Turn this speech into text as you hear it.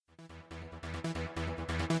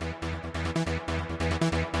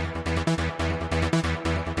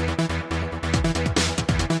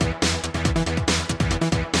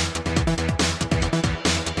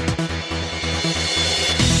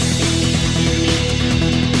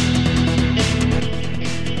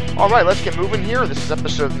Alright, let's get moving here. This is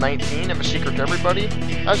episode 19 of A Secret to Everybody.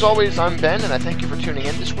 As always, I'm Ben, and I thank you for tuning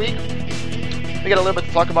in this week. We got a little bit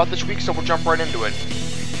to talk about this week, so we'll jump right into it.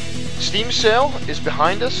 Steam sale is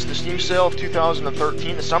behind us. The Steam sale of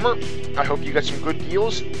 2013, the summer. I hope you got some good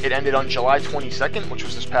deals. It ended on July 22nd, which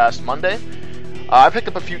was this past Monday. I picked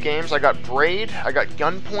up a few games. I got Braid, I got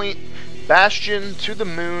Gunpoint, Bastion, To the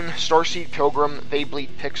Moon, Starseed Pilgrim, They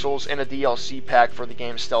Bleed Pixels, and a DLC pack for the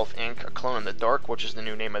game Stealth Inc., A Clone in the Dark, which is the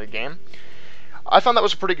new name of the game. I found that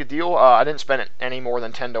was a pretty good deal. I didn't spend any more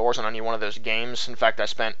than $10 on any one of those games. In fact, I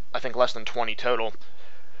spent, I think, less than $20 total.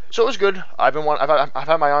 So it was good. I've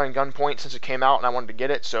had my eye on Gunpoint since it came out, and I wanted to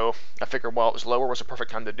get it, so I figured while it was lower, it was a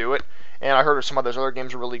perfect time to do it. And I heard some of those other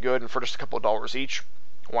games were really good, and for just a couple of dollars each,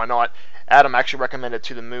 why not? Adam actually recommended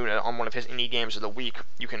To the Moon on one of his indie games of the week.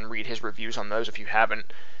 You can read his reviews on those if you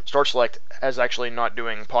haven't. Star Select is actually not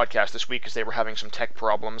doing podcast this week because they were having some tech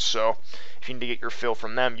problems, so if you need to get your fill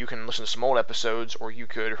from them, you can listen to some old episodes, or you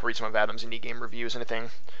could read some of Adam's indie game reviews, anything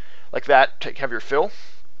like that to have your fill.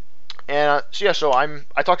 And so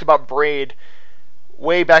I talked about Braid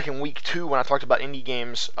way back in week 2 when I talked about indie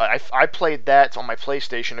games. I played that on my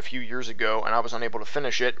PlayStation a few years ago, and I was unable to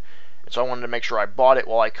finish it. So I wanted to make sure I bought it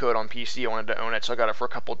while I could on PC. I wanted to own it, so I got it for a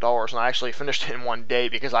couple dollars, and I actually finished it in one day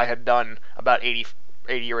because I had done about 80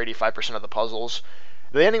 or 85% of the puzzles.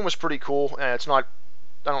 The ending was pretty cool, and I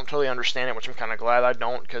don't totally understand it, which I'm kind of glad I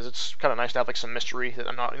don't, because it's kind of nice to have like some mystery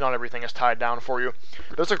that not everything is tied down for you.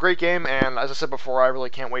 But it's a great game, and as I said before, I really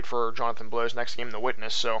can't wait for Jonathan Blow's next game, The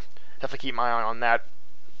Witness, so definitely keep my eye on that.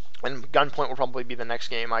 And Gunpoint will probably be the next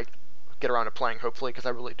game I get around to playing, hopefully, because I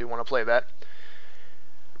really do want to play that.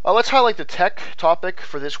 Let's highlight the tech topic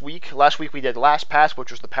for this week. Last week we did LastPass, which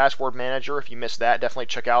was the password manager. If you missed that, definitely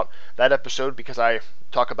check out that episode because I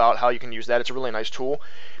talk about how you can use that. It's a really nice tool.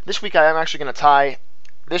 This week I am actually going to tie,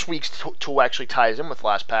 this week's tool actually ties in with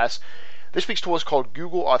LastPass. This week's tool is called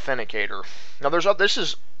Google Authenticator. Now this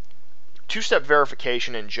is two-step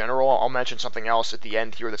verification in general. I'll mention something else at the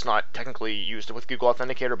end here that's not technically used with Google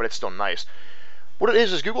Authenticator, but it's still nice. What it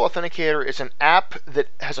is Google Authenticator is an app that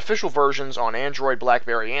has official versions on Android,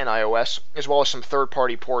 BlackBerry, and iOS, as well as some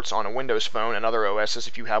third-party ports on a Windows phone and other OSs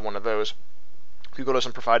if you have one of those. Google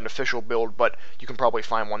doesn't provide an official build, but you can probably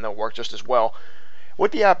find one that'll work just as well.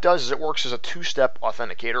 What the app does is it works as a two-step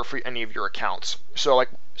authenticator for any of your accounts. So like,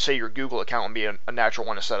 say your Google account would be a natural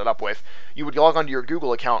one to set it up with. You would log onto your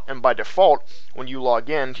Google account, and by default, when you log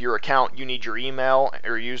in to your account, you need your email,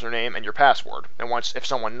 your username, and your password. And if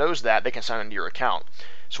someone knows that, they can sign into your account.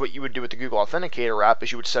 So what you would do with the Google Authenticator app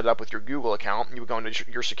is you would set it up with your Google account. You would go into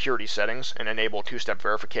your security settings and enable two-step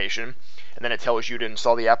verification. And then it tells you to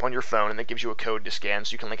install the app on your phone, and it gives you a code to scan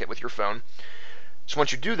so you can link it with your phone. So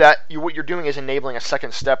once you do that, what you're doing is enabling a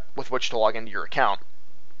second step with which to log into your account.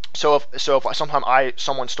 So if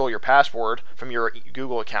someone stole your password from your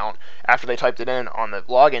Google account, after they typed it in on the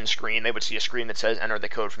login screen, they would see a screen that says enter the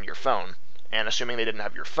code from your phone. And assuming they didn't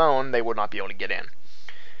have your phone, they would not be able to get in.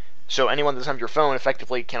 So anyone that doesn't have your phone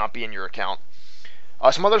effectively cannot be in your account.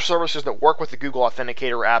 Some other services that work with the Google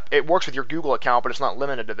Authenticator app, it works with your Google account, but it's not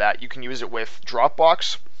limited to that. You can use it with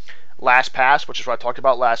Dropbox, LastPass, which is what I talked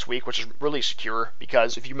about last week, which is really secure,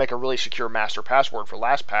 because if you make a really secure master password for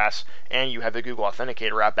LastPass and you have the Google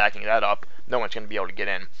Authenticator app backing that up, no one's going to be able to get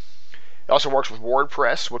in. It also works with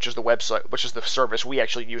WordPress, which is the service we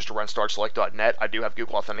actually use to run StartSelect.net. I do have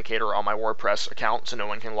Google Authenticator on my WordPress account, so no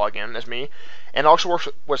one can log in as me. And it also works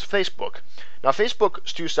with Facebook. Now,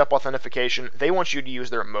 Facebook's two-step authentication, they want you to use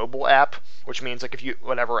their mobile app, which means like if you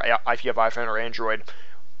have iPhone or Android,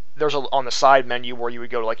 there's on the side menu where you would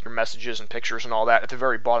go to like your messages and pictures and all that. At the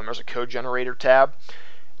very bottom, there's a code generator tab.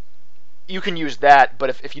 You can use that, but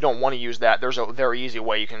if you don't want to use that, there's a very easy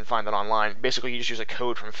way you can find that online. Basically, you just use a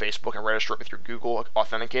code from Facebook and register it with your Google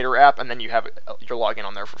Authenticator app, and then you have your login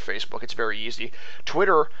on there for Facebook. It's very easy.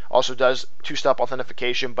 Twitter also does two-step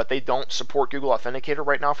authentication, but they don't support Google Authenticator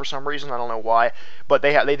right now for some reason. I don't know why, but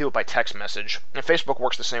they do it by text message. And Facebook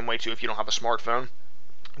works the same way too if you don't have a smartphone.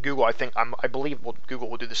 Google, I believe Google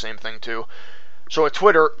will do the same thing too. So at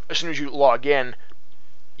Twitter, as soon as you log in,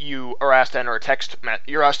 you are asked to enter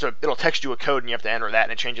it'll text you a code and you have to enter that,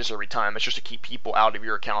 and it changes every time. It's just to keep people out of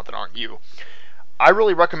your account that aren't you. I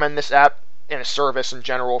really recommend this app and a service in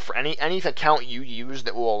general for any account you use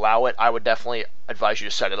that will allow it. I would definitely advise you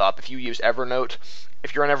to set it up. If you use Evernote,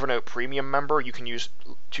 if you're an Evernote Premium member, you can use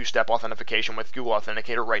two-step authentication with Google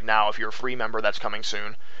Authenticator right now. If you're a free member, that's coming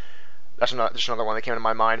soon. That's another one that came to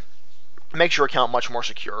my mind. Makes your account much more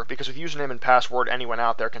secure, because with username and password, anyone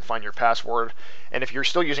out there can find your password. And if you're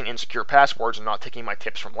still using insecure passwords and not taking my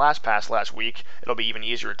tips from LastPass last week, it'll be even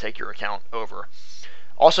easier to take your account over.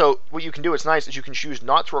 Also, what you can do, it's nice, is you can choose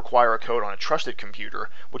not to require a code on a trusted computer,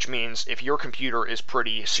 which means if your computer is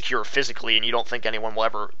pretty secure physically and you don't think anyone will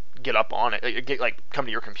ever get up on it, come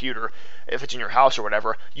to your computer, if it's in your house or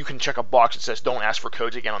whatever, you can check a box that says don't ask for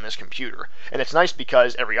codes again on this computer. And it's nice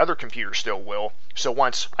because every other computer still will. So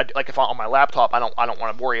once, if I'm on my laptop, I don't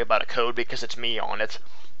want to worry about a code because it's me on it.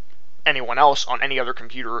 Anyone else on any other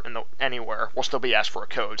computer anywhere will still be asked for a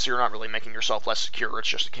code, so you're not really making yourself less secure. It's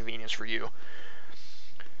just a convenience for you.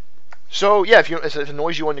 So yeah, if it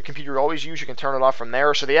annoys you on the computer you always use, you can turn it off from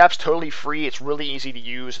there. So the app's totally free. It's really easy to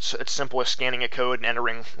use. It's simple as scanning a code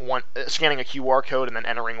and scanning a QR code and then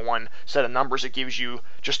entering one set of numbers it gives you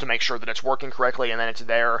just to make sure that it's working correctly, and then it's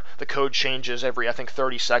there. The code changes every, I think,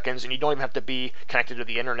 30 seconds, and you don't even have to be connected to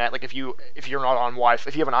the internet. Like if you're not on Wi-Fi,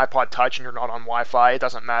 if you have an iPod Touch and you're not on Wi-Fi, it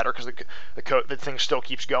doesn't matter because the thing still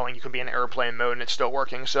keeps going. You can be in airplane mode and it's still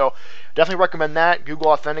working. So definitely recommend that. Google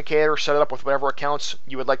Authenticator, set it up with whatever accounts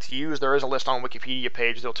you would like to use. There is a list on Wikipedia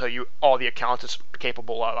page that'll tell you all the accounts it's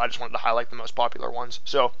capable of. I just wanted to highlight the most popular ones.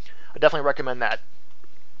 So I definitely recommend that.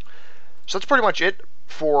 So that's pretty much it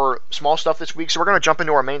for small stuff this week. So we're going to jump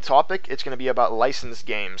into our main topic. It's going to be about licensed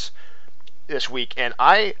games this week. And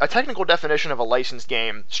a technical definition of a licensed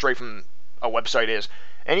game straight from a website is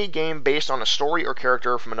any game based on a story or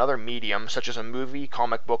character from another medium, such as a movie,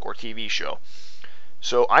 comic book, or TV show.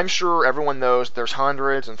 So I'm sure everyone knows there's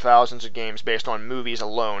hundreds and thousands of games based on movies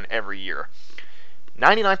alone every year.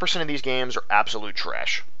 99% of these games are absolute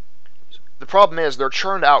trash. The problem is they're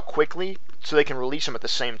churned out quickly so they can release them at the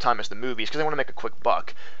same time as the movies because they want to make a quick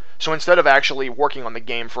buck. So instead of actually working on the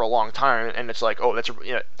game for a long time, and it's like, oh,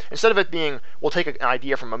 instead of it being, we'll take an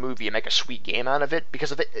idea from a movie and make a sweet game out of it, because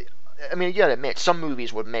you gotta admit, some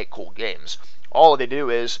movies would make cool games. All they do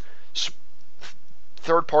is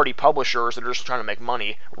third-party publishers that are just trying to make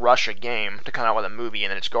money rush a game to come out with a movie and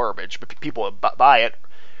then it's garbage. But people that buy it,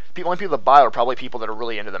 only people that buy it are probably people that are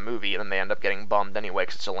really into the movie, and then they end up getting bummed anyway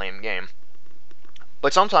because it's a lame game.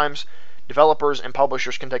 But sometimes developers and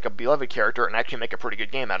publishers can take a beloved character and actually make a pretty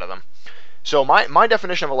good game out of them. So my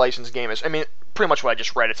definition of a licensed game is, pretty much what I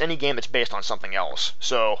just read. It's any game that's based on something else.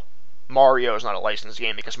 So Mario is not a licensed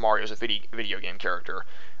game because Mario is a video game character,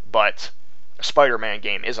 but a Spider-Man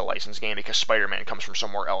game is a licensed game because Spider-Man comes from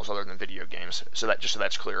somewhere else other than video games. So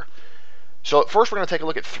that's clear. So first we're going to take a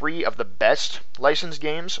look at 3 of the best licensed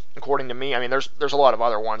games, according to me. There's a lot of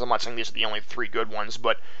other ones. I'm not saying these are the only 3 good ones,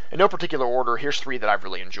 but in no particular order, here's 3 that I've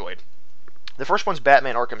really enjoyed. The first one's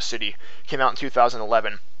Batman Arkham City. Came out in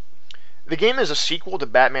 2011. The game is a sequel to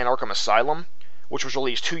Batman Arkham Asylum, which was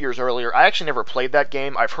released 2 years earlier. I actually never played that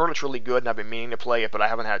game. I've heard it's really good, and I've been meaning to play it, but I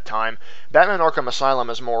haven't had time. Batman Arkham Asylum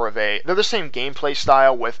is more of they're the same gameplay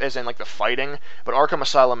style as in like the fighting, but Arkham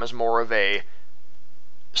Asylum is more of a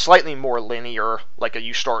slightly more linear, like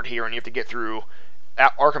you start here and you have to get through.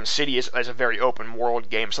 Arkham City is a very open world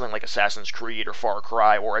game, something like Assassin's Creed or Far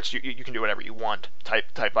Cry, or it's you can do whatever you want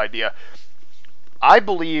type idea. I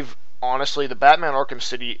believe, honestly, the Batman Arkham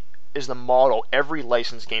City is the model every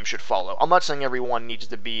licensed game should follow. I'm not saying every one needs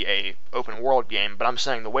to be a open world game, but I'm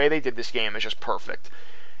saying the way they did this game is just perfect.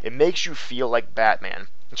 It makes you feel like Batman.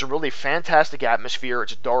 It's a really fantastic atmosphere.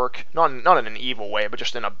 It's dark, not in an evil way, but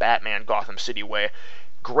just in a Batman Gotham City way.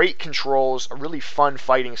 Great controls, a really fun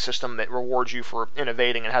fighting system that rewards you for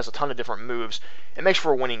innovating and has a ton of different moves. It makes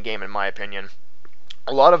for a winning game, in my opinion.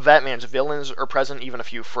 A lot of Batman's villains are present, even a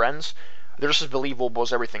few friends. They're just as believable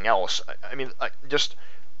as everything else.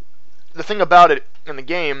 The thing about it in the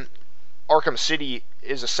game, Arkham City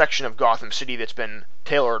is a section of Gotham City that's been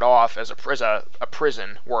tailored off as a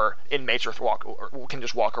prison where inmates can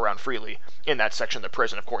just walk around freely in that section of the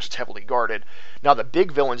prison. Of course, it's heavily guarded. Now, the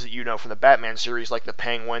big villains that you know from the Batman series, like the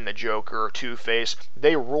Penguin, the Joker, Two-Face,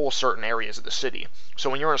 they rule certain areas of the city. So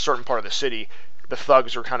when you're in a certain part of the city, the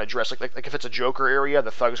thugs are kind of dressed like if it's a Joker area,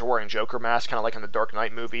 the thugs are wearing Joker masks, kind of like in the Dark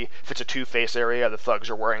Knight movie. If it's a Two-Face area, the thugs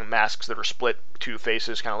are wearing masks that are split two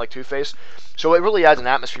faces, kind of like Two-Face. So it really adds an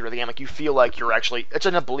atmosphere to the game. Like you feel like it's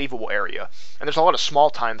an unbelievable area. And there's a lot of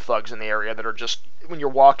small-time thugs in the area that are just, when you're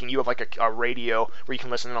walking, you have like a radio where you can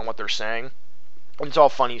listen in on what they're saying. And it's all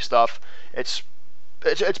funny stuff. It's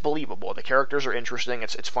believable. The characters are interesting.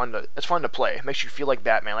 It's fun to play. It makes you feel like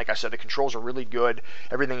Batman. Like I said, the controls are really good.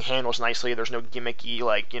 Everything handles nicely. There's no gimmicky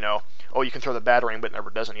you can throw the batarang but it never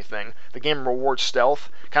does anything. The game rewards stealth,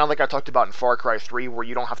 kind of like I talked about in Far Cry 3, where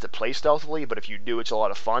you don't have to play stealthily, but if you do, it's a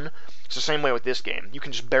lot of fun. It's the same way with this game. You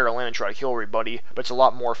can just barrel in and try to kill everybody, but it's a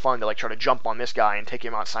lot more fun to try to jump on this guy and take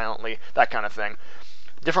him out silently, that kind of thing.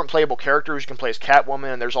 Different playable characters. You can play as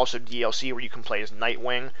Catwoman, and there's also DLC where you can play as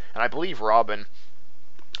Nightwing, and I believe Robin.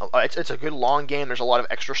 It's a good long game. There's a lot of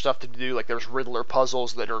extra stuff to do. Like there's Riddler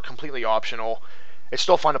puzzles that are completely optional. It's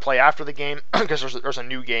still fun to play after the game because there's a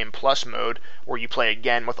new game plus mode where you play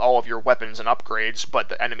again with all of your weapons and upgrades, but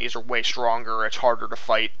the enemies are way stronger. It's harder to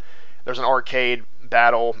fight. There's an arcade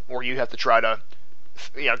battle where you have to try to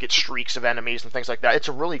get streaks of enemies and things like that. It's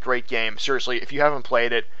a really great game. Seriously, if you haven't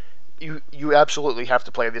played it, you absolutely have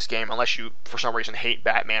to play this game unless you, for some reason, hate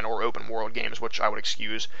Batman or open world games, which I would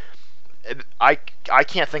excuse. I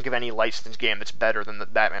can't think of any licensed game that's better than the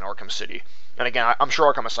Batman Arkham City. And again, I'm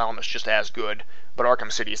sure Arkham Asylum is just as good, but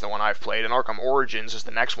Arkham City is the one I've played, and Arkham Origins is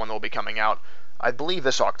the next one that will be coming out, I believe,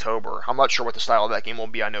 this October. I'm not sure what the style of that game will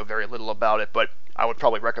be. I know very little about it, but I would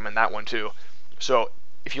probably recommend that one too. So,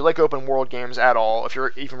 if you like open world games at all, if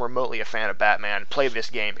you're even remotely a fan of Batman, play this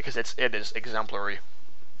game because it is exemplary.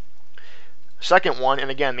 Second one,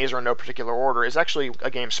 and again, these are in no particular order, is actually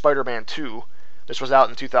a game, Spider-Man 2. This was out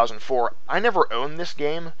in 2004. I never owned this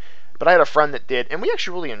game, but I had a friend that did, and we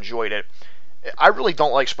actually really enjoyed it. I really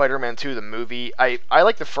don't like Spider-Man 2, the movie. I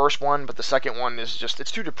like the first one, but the second one is just,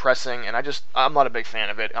 it's too depressing, and I'm not a big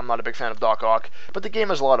fan of it. I'm not a big fan of Doc Ock, but the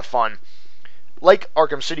game is a lot of fun. Like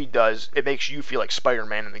Arkham City does, it makes you feel like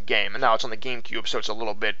Spider-Man in the game, and now it's on the GameCube, so it's a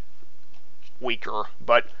little bit weaker,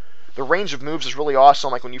 but the range of moves is really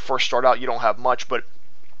awesome. Like when you first start out, you don't have much, but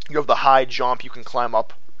you have the high jump, you can climb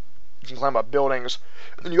up buildings,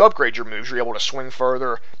 and then you upgrade your moves. You're able to swing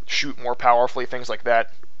further, shoot more powerfully, things like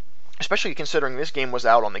that. Especially considering this game was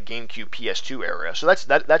out on the GameCube PS2 era, so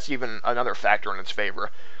that's even another factor in its favor.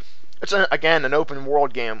 It's again an open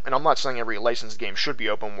world game, and I'm not saying every licensed game should be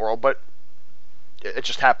open world, but it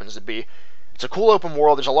just happens to be. It's a cool open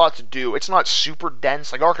world. There's a lot to do. It's not super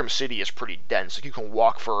dense. Like Arkham City is pretty dense. Like you can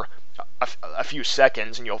walk for a few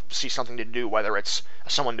seconds and you'll see something to do, whether it's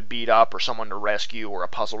someone to beat up or someone to rescue or a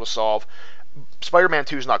puzzle to solve. Spider-Man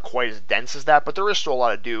 2 is not quite as dense as that, but there is still a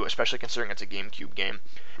lot to do, especially considering it's a GameCube game.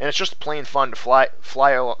 And it's just plain fun to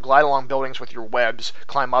glide along buildings with your webs,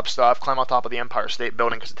 climb up stuff, climb on top of the Empire State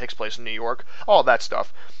Building because it takes place in New York, all of that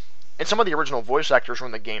stuff. And some of the original voice actors are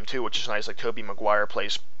in the game too, which is nice. Like Tobey Maguire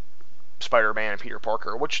plays Spider-Man and Peter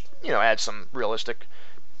Parker, which adds some realistic,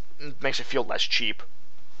 makes it feel less cheap.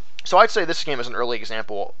 So I'd say this game is an early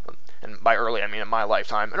example, and by early I mean in my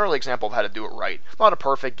lifetime, an early example of how to do it right. Not a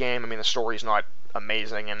perfect game. I mean the story's not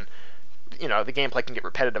amazing, and the gameplay can get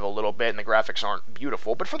repetitive a little bit, and the graphics aren't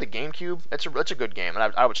beautiful. But for the GameCube, it's a good game,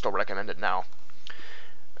 and I would still recommend it now.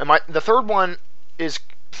 And the third one is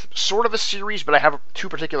sort of a series, but I have two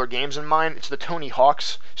particular games in mind. It's the Tony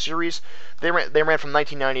Hawk's series. They ran from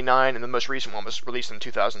 1999, and the most recent one was released in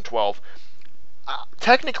 2012.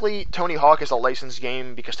 Technically, Tony Hawk is a licensed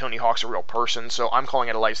game because Tony Hawk's a real person, so I'm calling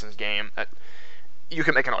it a licensed game. You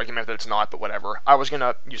can make an argument that it's not, but whatever. I was going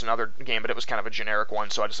to use another game, but it was kind of a generic one,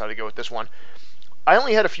 so I decided to go with this one. I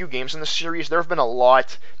only had a few games in this series. There have been a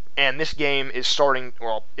lot, and this game is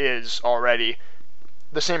already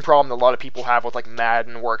the same problem that a lot of people have with like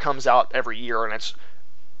Madden, where it comes out every year and it's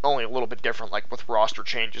only a little bit different, like with roster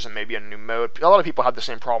changes and maybe a new mode. A lot of people have the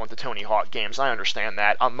same problem with the Tony Hawk games. I understand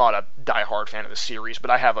that. I'm not a die-hard fan of the series, but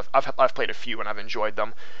I've played a few and I've enjoyed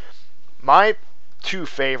them. My two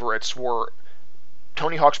favorites were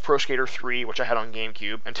Tony Hawk's Pro Skater 3, which I had on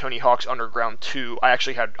GameCube, and Tony Hawk's Underground 2. I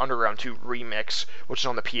actually had Underground 2 Remix, which is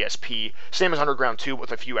on the PSP. Same as Underground 2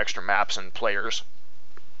 with a few extra maps and players.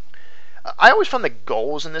 I always found the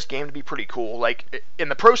goals in this game to be pretty cool. Like, in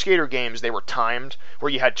the Pro Skater games, they were timed,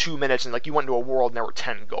 where you had 2 minutes, and like you went into a world and there were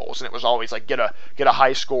 10 goals, and it was always like get a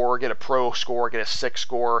high score, get a pro score, get a 6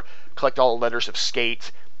 score, collect all the letters of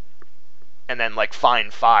skate, and then like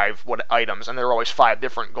find 5 items, and there were always 5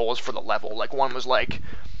 different goals for the level. Like one was like, I'm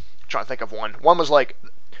trying to think of one. One was like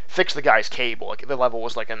fix the guy's cable. Like the level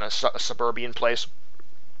was like in a suburban place.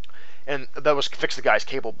 And that was fix the guy's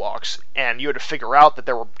cable box, and you had to figure out that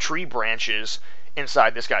there were tree branches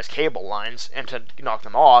inside this guy's cable lines, and to knock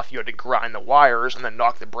them off, you had to grind the wires and then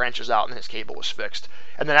knock the branches out, and his cable was fixed.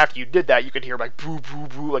 And then after you did that, you could hear like boo boo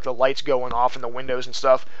boo, like the lights going off in the windows and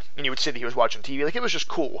stuff, and you would see that he was watching TV. Like it was just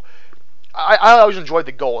cool. I always enjoyed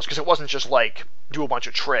the goals because it wasn't just like do a bunch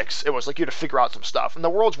of tricks. It was like you had to figure out some stuff, and the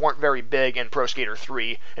worlds weren't very big in Pro Skater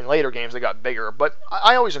 3. In later games, they got bigger, but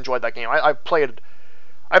I always enjoyed that game.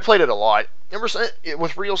 I played it a lot.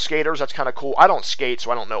 With real skaters, that's kind of cool. I don't skate,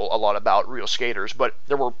 so I don't know a lot about real skaters, but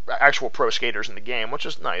there were actual pro skaters in the game, which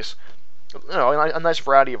is nice. A nice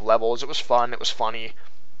variety of levels. It was fun. It was funny.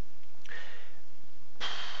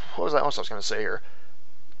 What was I going to say here?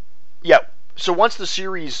 Yeah, so once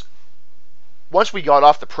we got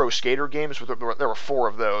off the pro skater games, there were 4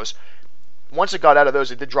 of those. Once it got out of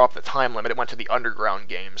those, it did drop the time limit. It went to the Underground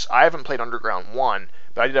games. I haven't played Underground 1,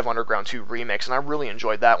 but I did have Underground 2 Remix, and I really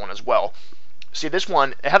enjoyed that one as well. See, this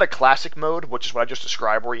one, it had a classic mode, which is what I just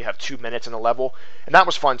described, where you have 2 minutes in a level, and that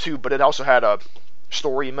was fun too, but it also had a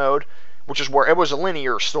story mode, which is where it was a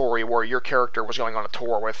linear story where your character was going on a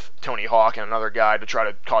tour with Tony Hawk and another guy to try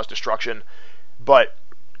to cause destruction. But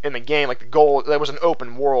in the game, like the goal, there was an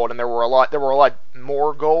open world, and there were a lot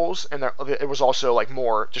more goals, and it was also like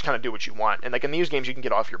more just kind of do what you want. And like in these games, you can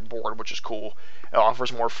get off your board, which is cool. It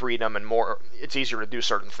offers more freedom and more. It's easier to do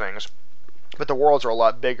certain things. But the worlds are a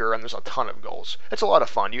lot bigger, and there's a ton of goals. It's a lot of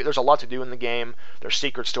fun. There's a lot to do in the game. There's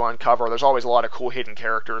secrets to uncover. There's always a lot of cool hidden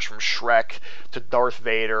characters, from Shrek to Darth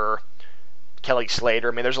Vader, Kelly Slater.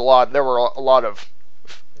 I mean, there were a lot of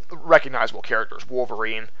recognizable characters.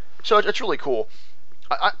 Wolverine. So it's really cool.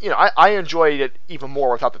 I enjoyed it even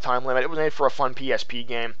more without the time limit. It was made for a fun PSP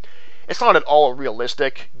game. It's not at all a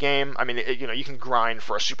realistic game. I mean, you can grind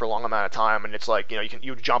for a super long amount of time, and it's like,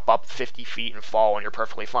 you jump up 50 feet and fall, and you're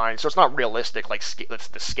perfectly fine. So it's not realistic like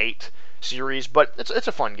the Skate series, but it's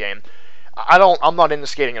a fun game. I'm not into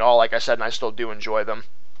skating at all, like I said, and I still do enjoy them.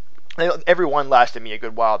 Every one lasted me a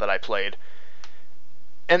good while that I played.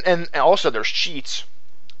 And also there's cheats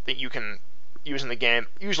that you can use in the game,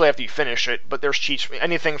 usually after you finish it, but there's cheats,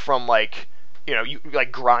 anything from like, you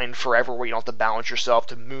like grind forever where you don't have to balance yourself,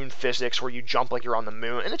 to moon physics where you jump like you're on the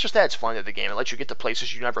moon, and it just adds fun to the game. It lets you get to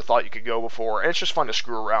places you never thought you could go before, and it's just fun to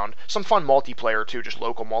screw around. Some fun multiplayer too, just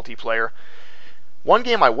local multiplayer. One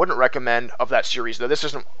game I wouldn't recommend of that series, though this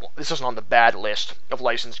isn't on the bad list of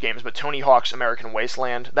licensed games, but Tony Hawk's American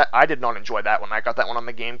Wasteland. That I did not enjoy that one. I got that one on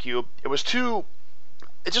the GameCube.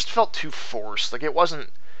 It just felt too forced. Like, it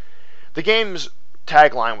wasn't. The game's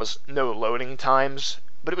tagline was no loading times,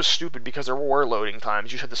 but it was stupid because there were loading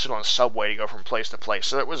times. You just had to sit on a subway to go from place to place,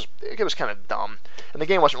 so it was kind of dumb. And the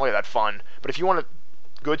game wasn't really that fun. But if you want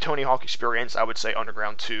a good Tony Hawk experience, I would say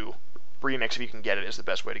Underground 2 Remix, if you can get it, is the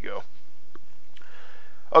best way to go.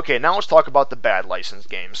 Okay, now let's talk about the bad licensed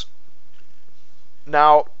games.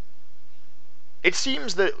 Now, it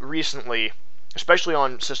seems that recently, especially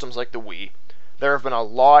on systems like the Wii, there have been a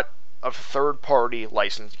lot of third-party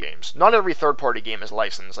licensed games. Not every third-party game is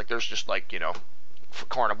licensed. Like, there's just like, for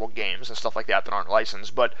Carnival games and stuff like that aren't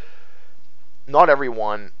licensed, but not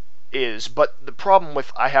everyone is. But the problem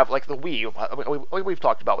with, I have like the Wii, we've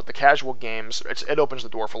talked about with the casual games, it opens the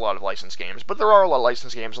door for a lot of licensed games, but there are a lot of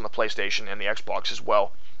licensed games on the PlayStation and the Xbox as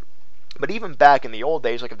well. But even back in the old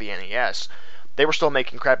days, like of the NES, they were still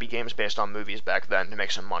making crappy games based on movies back then to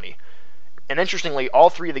make some money. And interestingly, all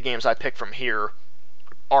three of the games I picked from here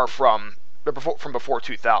are from before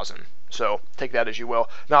 2000. So take that as you will.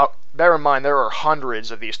 Now, bear in mind, there are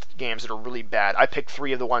hundreds of these games that are really bad. I picked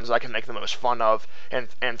 3 of the ones I can make the most fun of, and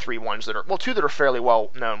 3 ones that are, 2 that are fairly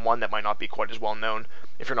well known, 1 that might not be quite as well known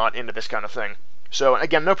if you're not into this kind of thing. So,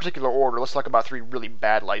 again, no particular order, let's talk about 3 really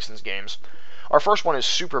bad licensed games. Our first one is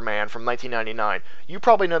Superman from 1999. You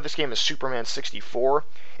probably know this game as Superman 64.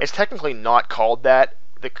 It's technically not called that.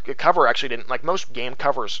 The cover actually didn't, like most game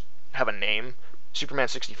covers have a name. Superman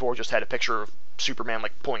 64 just had a picture of Superman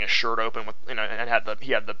like pulling his shirt open with, and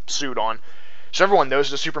he had the suit on. So everyone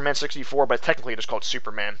knows it's Superman 64, but technically it's called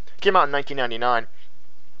Superman. It came out in 1999.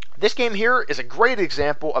 This game here is a great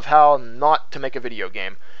example of how not to make a video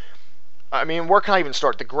game. I mean, where can I even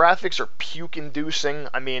start? The graphics are puke-inducing.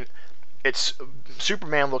 I mean,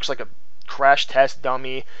 Superman looks like a crash test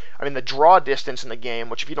dummy. I mean, the draw distance in the game,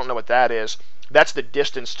 which if you don't know what that is, that's the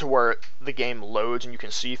distance to where the game loads and you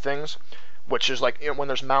can see things, which is like, when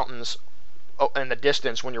there's mountains in the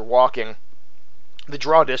distance when you're walking, the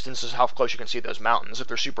draw distance is how close you can see those mountains. If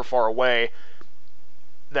they're super far away,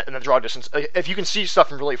 and the draw distance, if you can see stuff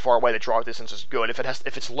from really far away, the draw distance is good.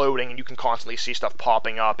 If it's loading and you can constantly see stuff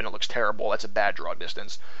popping up and it looks terrible, that's a bad draw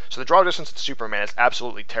distance. So the draw distance to Superman is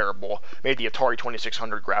absolutely terrible. Made the Atari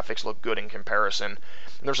 2600 graphics look good in comparison.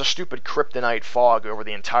 And there's a stupid kryptonite fog over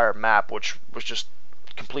the entire map, which was just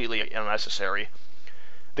completely unnecessary.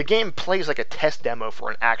 The game plays like a test demo for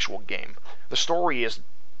an actual game. The story is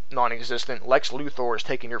non-existent. Lex Luthor is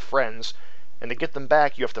taking your friends, and to get them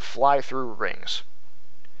back, you have to fly through rings.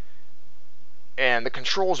 And the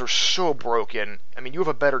controls are so broken. I mean, you have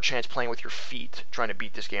a better chance playing with your feet trying to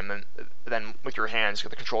beat this game than with your hands,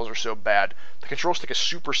 because the controls are so bad. The control stick is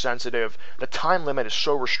super sensitive. The time limit is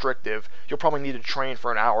so restrictive. You'll probably need to train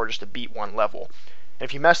for an hour just to beat one level. And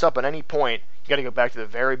if you mess up at any point, you got to go back to the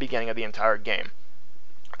very beginning of the entire game.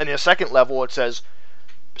 And in the second level, it says,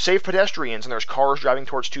 save pedestrians, and there's cars driving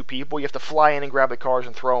towards 2 people. You have to fly in and grab the cars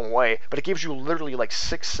and throw them away, but it gives you literally like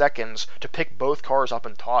 6 seconds to pick both cars up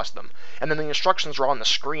and toss them. And then the instructions are on the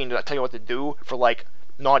screen to tell you what to do for like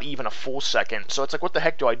not even a full second. So it's like, what the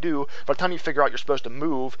heck do I do? By the time you figure out you're supposed to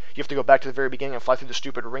move, you have to go back to the very beginning and fly through the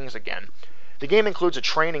stupid rings again. The game includes a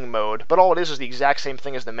training mode, but all it is the exact same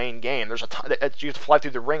thing as the main game. There's you have to fly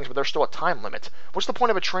through the rings, but there's still a time limit. What's the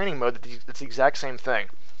point of a training mode that's the exact same thing?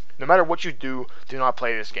 No matter what you do not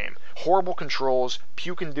play this game. Horrible controls,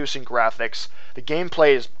 puke-inducing graphics, the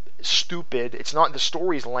gameplay is stupid, the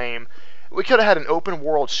story's lame. We could have had an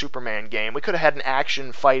open-world Superman game, we could have had an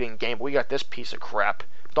action-fighting game, but we got this piece of crap.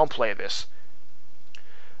 Don't play this.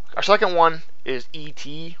 Our second one is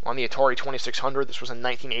E.T. on the Atari 2600. This was in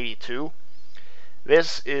 1982.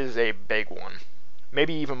 This is a big one.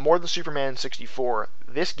 Maybe even more than Superman 64,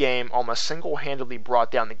 this game almost single-handedly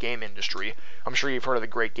brought down the game industry. I'm sure you've heard of the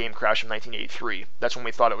Great Game Crash of 1983. That's when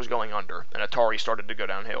we thought it was going under, and Atari started to go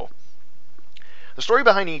downhill. The story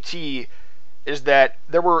behind E.T. is that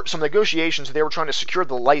there were some negotiations. They were trying to secure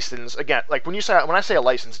the license. Again, like when I say a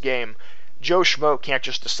licensed game, Joe Schmo can't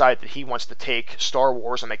just decide that he wants to take Star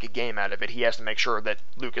Wars and make a game out of it. He has to make sure that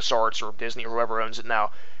LucasArts or Disney or whoever owns it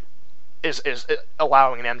now is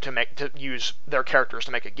allowing them to use their characters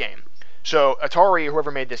to make a game. So Atari,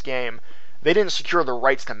 whoever made this game, they didn't secure the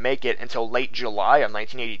rights to make it until late July of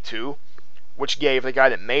 1982, which gave the guy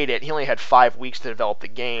that made it, he only had 5 weeks to develop the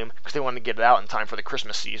game because they wanted to get it out in time for the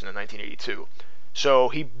Christmas season in 1982. So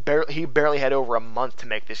he barely had over a month to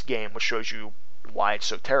make this game, which shows you why it's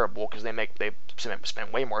so terrible, because they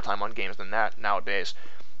spend way more time on games than that nowadays.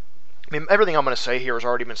 I mean, everything I'm going to say here has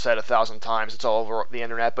already been said 1,000 times. It's all over the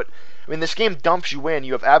internet. But, I mean, this game dumps you in.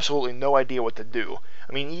 You have absolutely no idea what to do.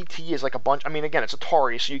 I mean, E.T. is like a bunch... I mean, again, it's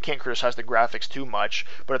Atari, so you can't criticize the graphics too much.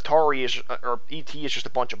 But E.T. is just a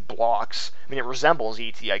bunch of blocks. I mean, it resembles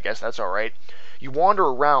E.T., I guess. That's alright. You wander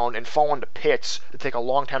around and fall into pits that take a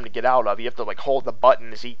long time to get out of. You have to, like, hold the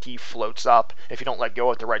button as E.T. floats up. If you don't let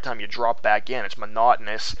go at the right time, you drop back in. It's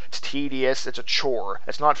monotonous. It's tedious. It's a chore.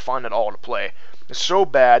 It's not fun at all to play. It's so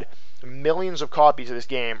bad... Millions of copies of this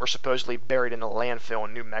game are supposedly buried in a landfill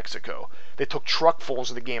in New Mexico. They took truckfuls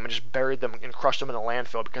of the game and just buried them and crushed them in a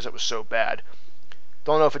landfill because it was so bad.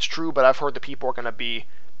 Don't know if it's true, but I've heard that people are going to be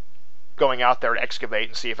going out there to excavate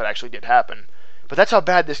and see if it actually did happen. But that's how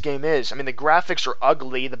bad this game is. I mean, the graphics are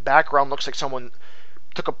ugly. The background looks like someone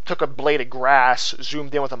took a blade of grass,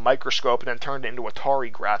 zoomed in with a microscope, and then turned it into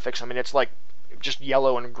Atari graphics. I mean, it's like just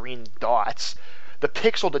yellow and green dots. The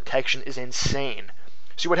pixel detection is insane.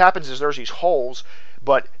 See, what happens is there's these holes,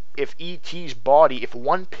 but if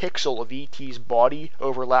one pixel of E.T.'s body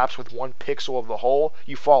overlaps with one pixel of the hole,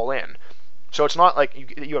 you fall in. So it's not like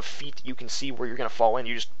you have feet that you can see where you're going to fall in.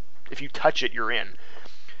 If you touch it, you're in.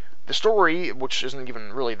 The story, which isn't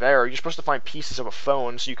even really there, you're supposed to find pieces of a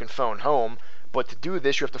phone so you can phone home, but to do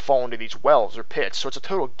this, you have to fall into these wells or pits. So it's a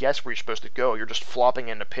total guess where you're supposed to go. You're just flopping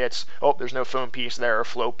into pits. Oh, there's no phone piece there.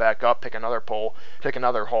 Float back up, pick another pole, pick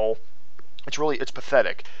another hole. It's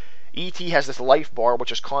pathetic. E.T. has this life bar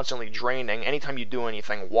which is constantly draining. Anytime you do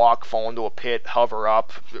anything, walk, fall into a pit, hover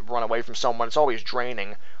up, run away from someone, it's always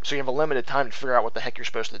draining. So you have a limited time to figure out what the heck you're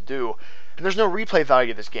supposed to do. And there's no replay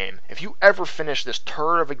value to this game. If you ever finish this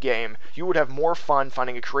turd of a game, you would have more fun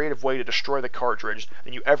finding a creative way to destroy the cartridge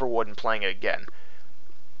than you ever would in playing it again.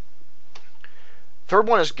 Third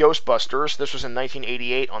one is Ghostbusters. This was in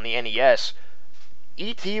 1988 on the NES.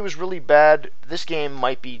 E.T. was really bad. This game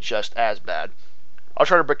might be just as bad. I'll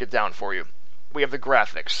try to break it down for you. We have the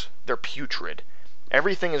graphics. They're putrid.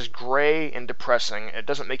 Everything is gray and depressing. It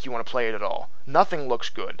doesn't make you want to play it at all. Nothing looks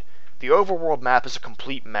good. The overworld map is a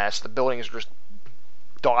complete mess. The buildings are just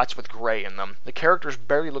dots with gray in them. The characters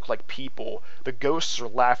barely look like people. The ghosts are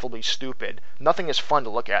laughably stupid. Nothing is fun to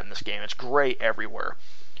look at in this game. It's gray everywhere.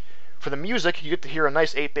 For the music, you get to hear a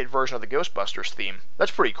nice 8-bit version of the Ghostbusters theme. That's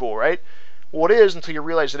pretty cool, right? Well, it is until you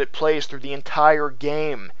realize that it plays through the entire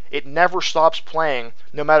game. It never stops playing,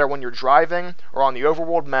 no matter when you're driving, or on the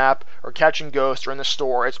overworld map, or catching ghosts, or in the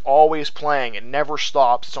store. It's always playing. It never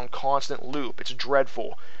stops. It's on constant loop. It's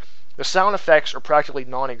dreadful. The sound effects are practically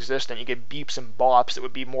non-existent. You get beeps and bops that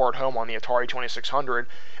would be more at home on the Atari 2600.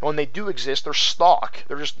 And when they do exist, they're stock.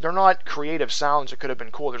 They're not creative sounds that could have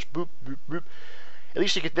been cool. There's boop, boop, boop. At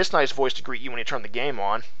least you get this nice voice to greet you when you turn the game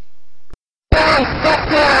on.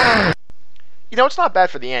 You know, it's not bad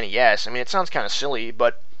for the NES. I mean, it sounds kind of silly,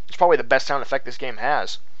 but it's probably the best sound effect this game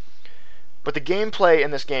has. But the gameplay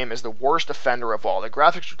in this game is the worst offender of all. The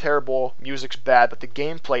graphics are terrible, music's bad, but the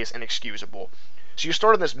gameplay is inexcusable. So you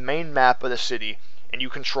start on this main map of the city, and you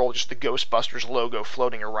control just the Ghostbusters logo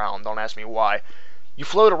floating around. Don't ask me why. You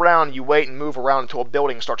float around, you wait and move around until a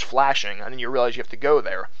building starts flashing, and then you realize you have to go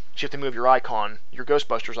there. So you have to move your icon, your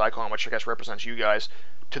Ghostbusters icon, which I guess represents you guys,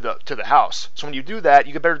 to the house. So when you do that,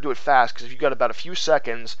 you better do it fast, because if you got about a few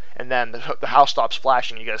seconds and then the house stops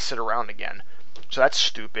flashing, you got to sit around again. So that's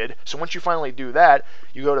stupid. So once you finally do that,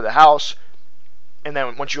 you go to the house, and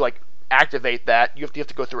then once you like activate that, you have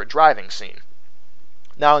to go through a driving scene.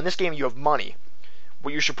 Now in this game you have money.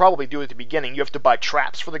 What you should probably do at the beginning, you have to buy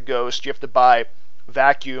traps for the ghost, you have to buy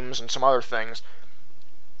vacuums and some other things,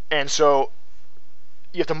 and so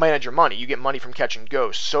you have to manage your money. You get money from catching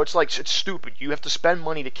ghosts. So it's stupid. You have to spend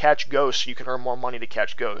money to catch ghosts so you can earn more money to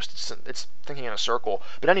catch ghosts. It's thinking in a circle.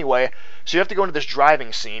 But anyway, so you have to go into this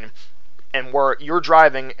driving scene, and where you're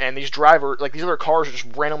driving, and these other cars are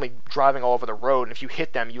just randomly driving all over the road, and if you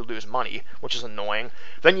hit them, you lose money, which is annoying.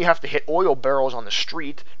 Then you have to hit oil barrels on the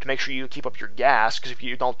street to make sure you keep up your gas, because if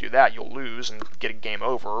you don't do that, you'll lose and get a game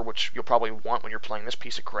over, which you'll probably want when you're playing this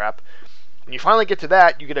piece of crap. When you finally get to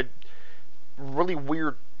that, you get a really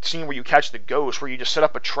weird scene where you catch the ghost, where you just set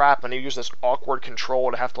up a trap and you use this awkward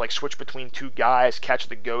control to have to like switch between two guys, catch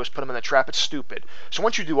the ghost, put them in the trap. It's stupid. So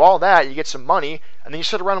once you do all that, you get some money, and then you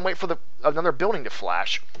sit around and wait for another building to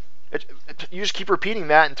flash. You just keep repeating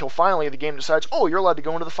that until finally the game decides, oh, you're allowed to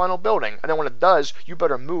go into the final building. And then when it does, you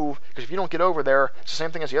better move, because if you don't get over there, it's the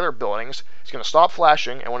same thing as the other buildings. It's going to stop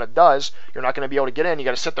flashing, and when it does, you're not going to be able to get in. You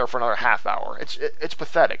got to sit there for another half hour. It's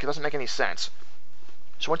pathetic. It doesn't make any sense.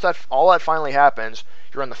 So once all that finally happens,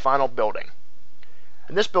 you're in the final building.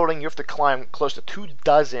 In this building, you have to climb close to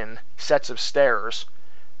 24 sets of stairs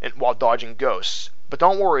while dodging ghosts. But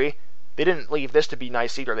don't worry, they didn't leave this to be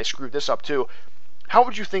nice either. They screwed this up too. How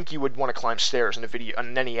would you think you would want to climb stairs in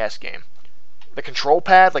an NES game? The control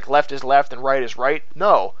pad, like left is left and right is right?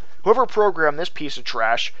 No. Whoever programmed this piece of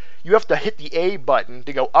trash, you have to hit the A button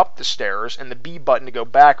to go up the stairs and the B button to go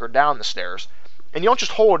back or down the stairs. And you don't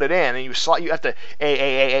just hold it in, and you have to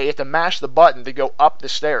you have to mash the button to go up the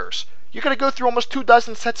stairs. You're going to go through almost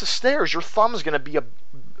 24 sets of stairs. Your thumb's going to be a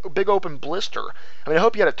big open blister. I mean, I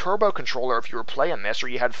hope you had a turbo controller if you were playing this, or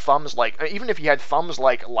you had thumbs even if you had thumbs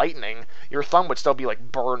like lightning, your thumb would still be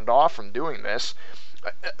like burned off from doing this.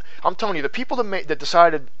 I'm telling you, the people that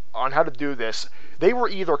decided on how to do this, they were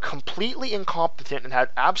either completely incompetent and had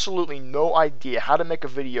absolutely no idea how to make a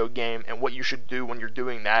video game and what you should do when you're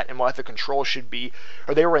doing that and what the controls should be,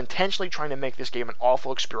 or they were intentionally trying to make this game an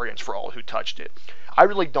awful experience for all who touched it. I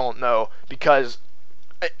really don't know, because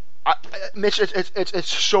Mitch, it's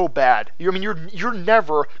so bad. You're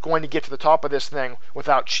never going to get to the top of this thing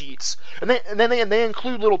without cheats. And then they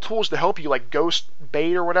include little tools to help you, like ghost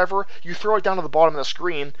bait or whatever. You throw it down to the bottom of the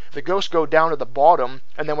screen, the ghosts go down to the bottom,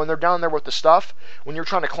 and then when they're down there with the stuff, when you're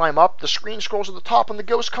trying to climb up, the screen scrolls to the top and the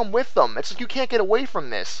ghosts come with them. It's like you can't get away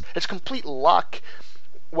from this. It's complete luck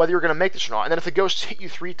whether you're going to make this or not. And then if the ghosts hit you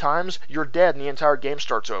 3 times, you're dead and the entire game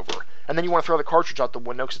starts over. And then you want to throw the cartridge out the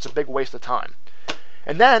window because it's a big waste of time.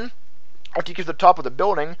 And then, after you get to the top of the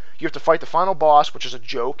building, you have to fight the final boss, which is a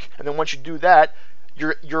joke. And then once you do that,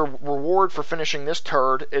 your reward for finishing this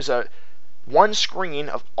turd is one screen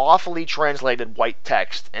of awfully translated white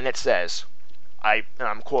text. And it says, and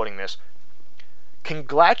I'm quoting this,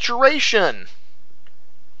 "Congratulations!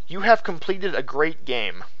 You have completed a great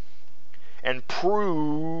game and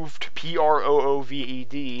proved,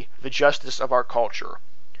 P-R-O-O-V-E-D, the justice of our culture.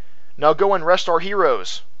 Now go and rest our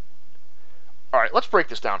heroes." Alright, let's break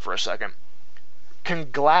this down for a second.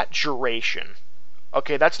 Congratulation.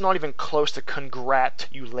 Okay, that's not even close to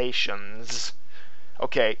congratulations.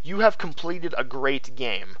 Okay, you have completed a great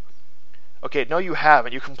game. Okay, no you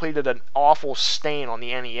haven't. You completed an awful stain on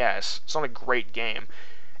the NES. It's not a great game.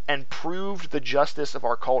 And proved the justice of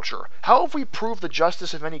our culture. How have we proved the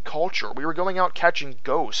justice of any culture? We were going out catching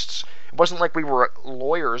ghosts. It wasn't like we were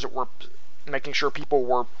lawyers that were making sure people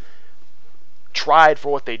were tried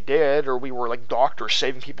for what they did, or we were like doctors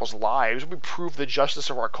saving people's lives. We proved the justice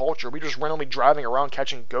of our culture. We just randomly driving around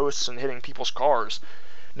catching ghosts and hitting people's cars.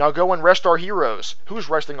 Now go and rest our heroes. Who's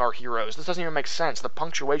resting our heroes? This doesn't even make sense. The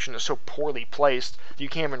punctuation is so poorly placed that you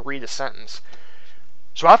can't even read a sentence.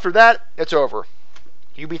 So after that, it's over.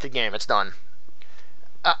 You beat the game. It's done.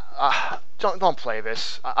 Don't play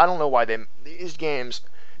this. I don't know why these games. I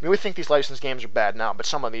mean, we think these licensed games are bad now, but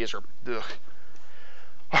some of these are. Ugh.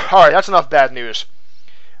 Alright, that's enough bad news.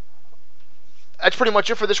 That's pretty much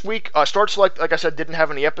it for this week. Start Select, like I said, didn't have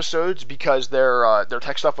any episodes because their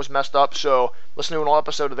tech stuff was messed up, so listen to an old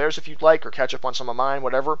episode of theirs if you'd like, or catch up on some of mine,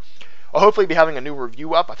 whatever. I'll hopefully be having a new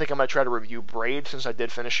review up. I think I'm going to try to review Braid, since I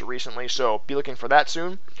did finish it recently, so be looking for that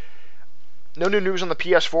soon. No new news on the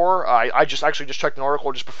PS4. I just checked an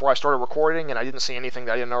article just before I started recording, and I didn't see anything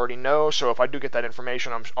that I didn't already know, so if I do get that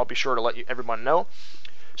information, I'll be sure to let everyone know.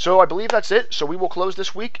 So I believe that's it. So we will close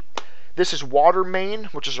this week. This is Water Main,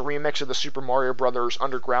 which is a remix of the Super Mario Bros.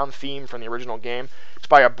 Underground theme from the original game. It's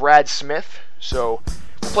by Brad Smith. So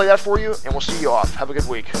we'll play that for you, and we'll see you off. Have a good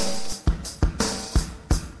week.